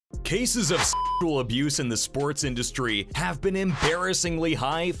Cases of sexual abuse in the sports industry have been embarrassingly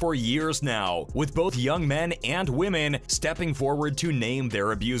high for years now, with both young men and women stepping forward to name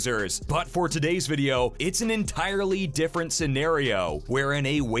their abusers. But for today's video, it's an entirely different scenario, wherein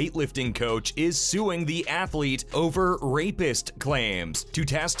a weightlifting coach is suing the athlete over rapist claims to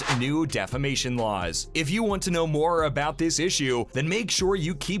test new defamation laws. If you want to know more about this issue, then make sure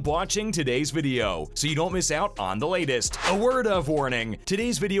you keep watching today's video so you don't miss out on the latest. A word of warning,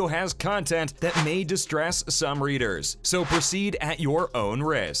 today's video has content that may distress some readers, so proceed at your own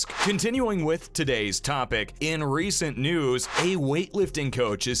risk. Continuing with today's topic, in recent news, a weightlifting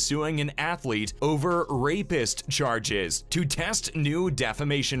coach is suing an athlete over rapist charges to test new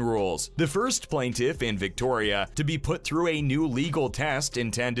defamation rules. The first plaintiff in Victoria to be put through a new legal test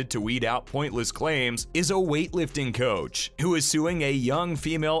intended to weed out pointless claims is a weightlifting coach who is suing a young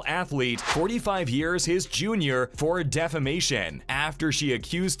female athlete 45 years his junior for defamation after she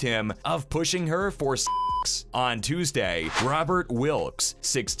accused him of pushing her for sex. On Tuesday, Robert Wilks,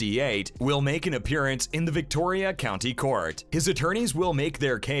 68, will make an appearance in the Victoria County Court. His attorneys will make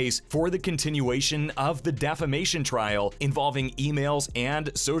their case for the continuation of the defamation trial involving emails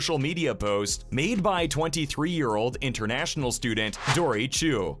and social media posts made by 23-year-old international student Dory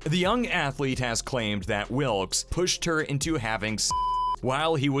Chu. The young athlete has claimed that Wilks pushed her into having sex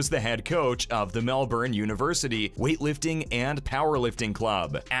while he was the head coach of the Melbourne University Weightlifting and Powerlifting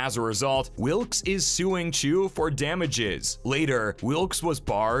Club. As a result, Wilks is suing Chu for damages. Later, Wilks was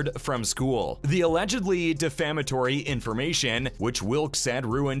barred from school. The allegedly defamatory information, which Wilks said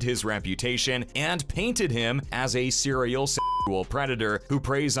ruined his reputation and painted him as a serial sexual predator who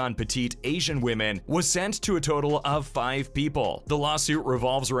preys on petite Asian women, was sent to a total of 5 people. The lawsuit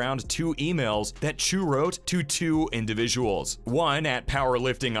revolves around 2 emails that Chu wrote to 2 individuals. One at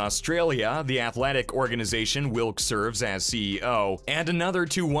Powerlifting Australia, the athletic organization Wilks serves as CEO, and another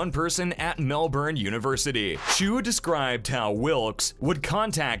to one person at Melbourne University. Chu described how Wilks would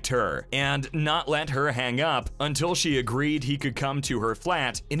contact her and not let her hang up until she agreed he could come to her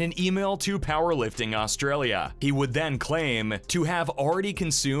flat in an email to Powerlifting Australia. He would then claim to have already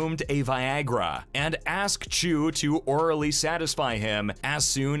consumed a Viagra and ask Chu to orally satisfy him as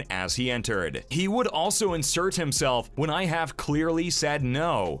soon as he entered. He would also insert himself when I have clearly said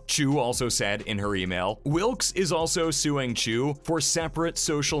no, Chu also said in her email. Wilks is also suing Chu for separate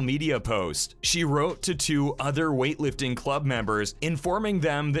social media posts. She wrote to 2 other weightlifting club members informing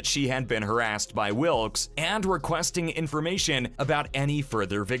them that she had been harassed by Wilks and requesting information about any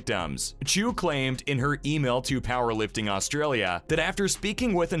further victims. Chu claimed in her email to Powerlifting Australia that after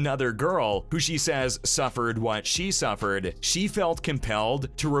speaking with another girl who she says suffered what she suffered, she felt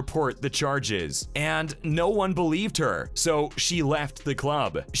compelled to report the charges, and no one believed her, so she left the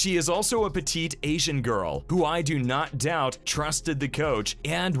club. She is also a petite Asian girl who I do not doubt trusted the coach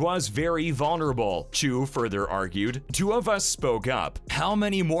and was very vulnerable, Chu further argued. 2 of us spoke up. How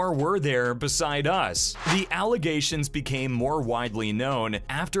many more were there beside us? The allegations became more widely known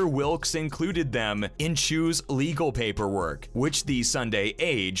after Wilks included them in Chu's legal paperwork, which the Sunday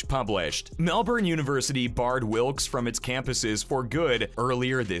Age published. Melbourne University barred Wilks from its campuses for good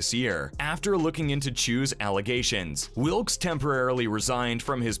earlier this year after looking into Chu's allegations. Wilks temporarily resigned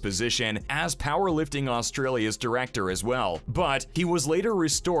from his position as Powerlifting Australia's director as well, but he was later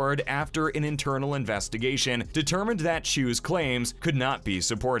restored after an internal investigation determined that Chu's claims could not be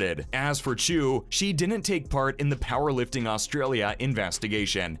supported. As for Chu, she didn't take part in the Powerlifting Australia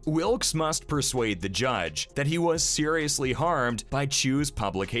investigation. Wilks must persuade the judge that he was seriously harmed by Chu's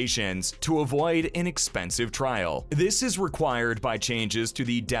publications to avoid an expensive trial. This is required by changes to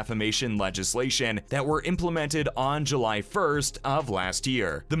the defamation legislation that were implemented on July 1st of last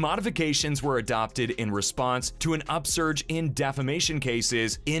year. The modifications were adopted in response to an upsurge in defamation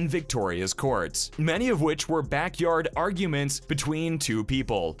cases in Victoria's courts, many of which were backyard arguments between 2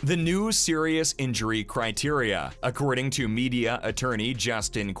 people. The new serious injury criteria, according to media attorney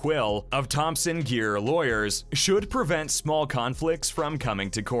Justin Quill of Thompson Gear Lawyers, should prevent small conflicts from coming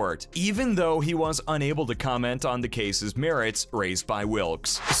to court, even though he was unable to comment on the case's merits raised by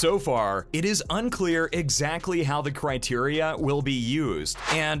Wilks. So far, it is unclear exactly how the criteria will be used,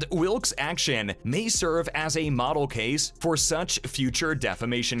 and Wilks' action may serve as a model case for such future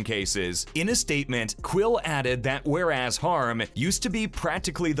defamation cases. In a statement, Quill added that whereas harm used to be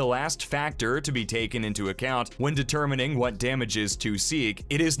practically the last factor to be taken into account when determining what damages to seek,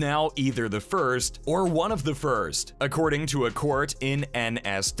 it is now either the first or one of the first. According According to a court in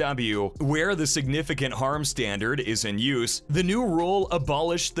NSW, where the significant harm standard is in use, the new rule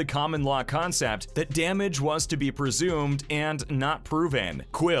abolished the common law concept that damage was to be presumed and not proven.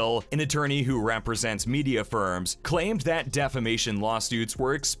 Quill, an attorney who represents media firms, claimed that defamation lawsuits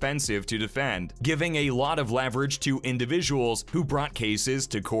were expensive to defend, giving a lot of leverage to individuals who brought cases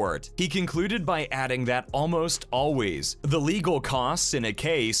to court. He concluded by adding that almost always, the legal costs in a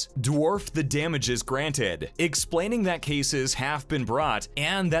case dwarf the damages granted, explaining that cases have been brought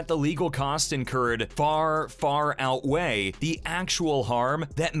and that the legal costs incurred far outweigh the actual harm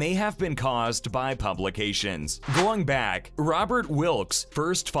that may have been caused by publications. Going back, Robert Wilks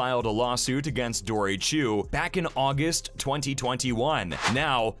first filed a lawsuit against Dory Chu back in August 2021.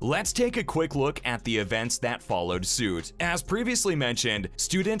 Now, let's take a quick look at the events that followed suit. As previously mentioned,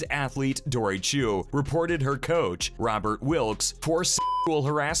 student-athlete Dory Chu reported her coach, Robert Wilks, for sexual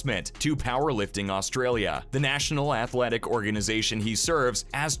harassment to Powerlifting Australia, the national athletic organization he serves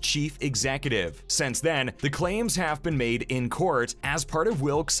as chief executive. Since then, the claims have been made in court as part of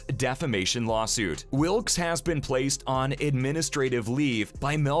Wilks' defamation lawsuit. Wilks has been placed on administrative leave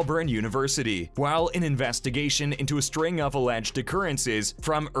by Melbourne University, while an investigation into a string of alleged occurrences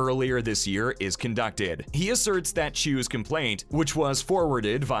from earlier this year is conducted. He asserts that Chu's complaint, which was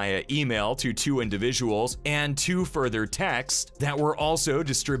forwarded via email to 2 individuals and 2 further texts that were also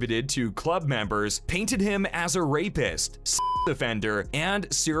distributed to club members, painted him as a rapist, offender,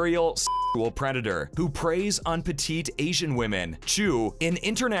 and serial sexual predator who preys on petite Asian women. Chu, an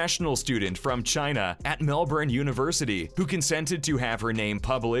international student from China at Melbourne University who consented to have her name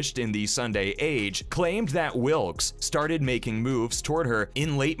published in the Sunday Age, claimed that Wilks started making moves toward her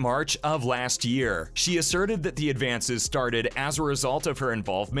in late March of last year. She asserted that the advances started as a result of her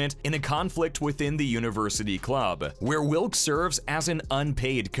involvement in a conflict within the university club, where Wilks serves as an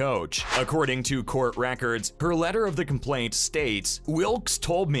unpaid coach. According to court records, her letter of the complaint states, "Wilks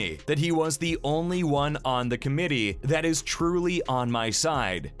told me that he was the only one on the committee that is truly on my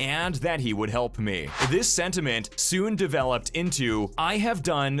side, and that he would help me." This sentiment soon developed into, "I have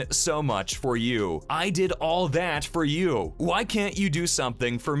done so much for you. I did all that for you. Why can't you do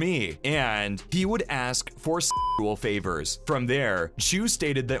something for me?" And he would ask for sexual favors. From there, Chu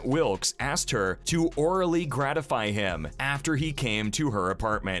stated that Wilks asked her to orally gratify him after he came to her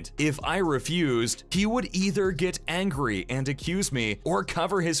apartment. If I refused, he would either get angry and accuse me or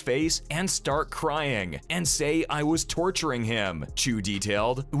cover his face and start crying and say I was torturing him, Chu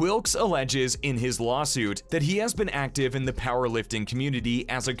detailed. Wilks alleges in his lawsuit that he has been active in the powerlifting community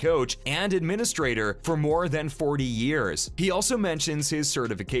as a coach and administrator for more than 40 years. He also mentions his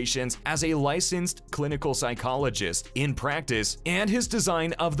certifications as a licensed clinical psychologist in practice and his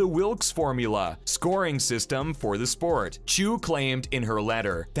design of the Wilks formula, scoring system for the sport. Chu claimed in her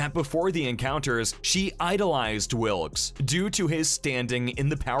letter that before the encounters, she idolized Wilks due to his standing in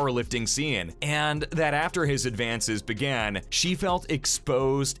the powerlifting scene, and that after his advances began, she felt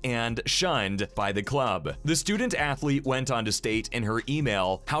exposed and shunned by the club. The student athlete went on to state in her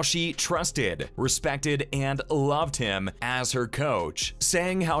email how she trusted, respected, and loved him as her coach,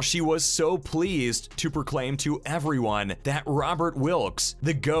 saying how she was so pleased to proclaim to everyone that Robert Wilks,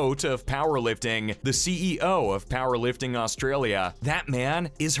 the GOAT of powerlifting, the CEO of Powerlifting Australia, that man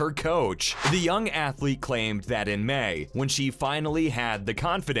is her coach. The young athlete claimed that in May, when she finally had the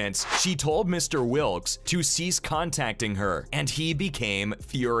confidence, she told Mr. Wilks to cease contacting her, and he became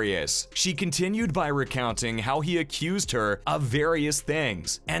furious. She continued by recounting how he accused her of various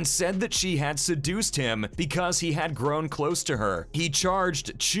things and said that she had seduced him because he had grown close to her. He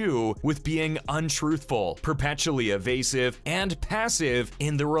charged Chu with being untruthful, perpetually evasive, and passive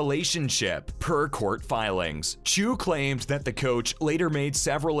in the relationship, per court filings. Chu claimed that the coach later made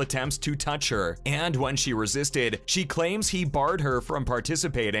several attempts to touch her, and when she resisted, she claims he barred her from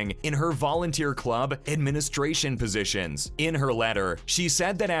participating in her volunteer club administration positions. In her letter, she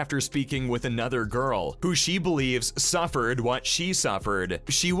said that after speaking with another girl who she believes suffered what she suffered,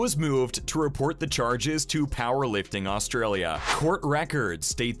 she was moved to report the charges to Powerlifting Australia. Court records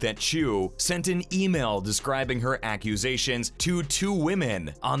state that Chu sent an email describing her accusations to 2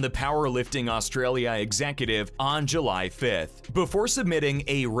 women on the Powerlifting Australia executive on July 5th. Before submitting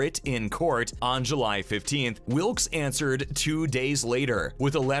a writ in court on July 15th, Wilks answered 2 days later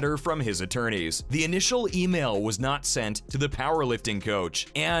with a letter from his attorneys. The initial email was not sent to the powerlifting coach,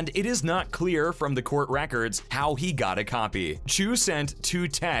 and it is not clear from the court records how he got a copy. Chu sent 2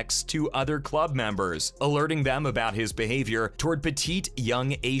 texts to other club members, alerting them about his behavior toward petite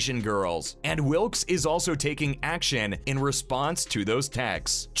young Asian girls, and Wilks is also taking action in response to those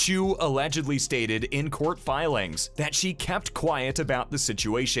texts. Chu allegedly stated in court filings that she kept quiet about the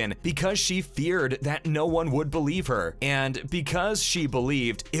situation because she feared that no one would believe her, and because she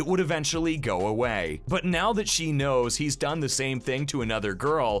believed it would eventually go away. But now that she knows he's done the same thing to another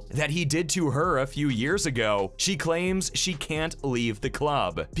girl that he did to her a few years ago, she claims she can't leave the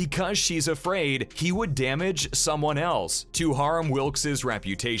club because she's afraid he would damage someone else to harm Wilks's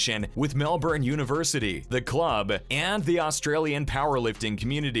reputation with Melbourne University, the club, and the Australian powerlifting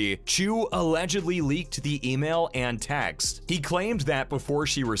community. Chu allegedly leaked the email and text. He claimed that before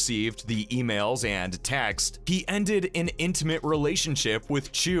she received the emails and text, he ended an intimate relationship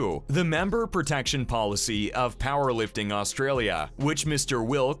with Chu. The member protection policy of Powerlifting Australia, which Mr.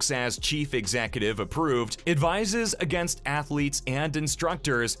 Wilks as chief executive approved, advises against athletes and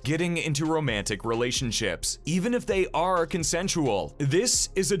instructors getting into romantic relationships, even if they are consensual. This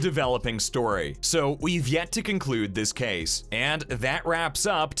is a developing story, so we've yet to conclude this case. And that wraps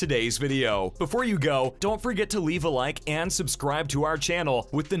up today's video. Before you go, don't forget to leave a like and subscribe to our channel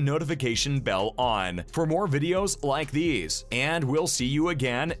with the notification bell on for more videos like these. And we'll see you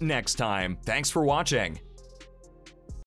again next time. Thanks for watching.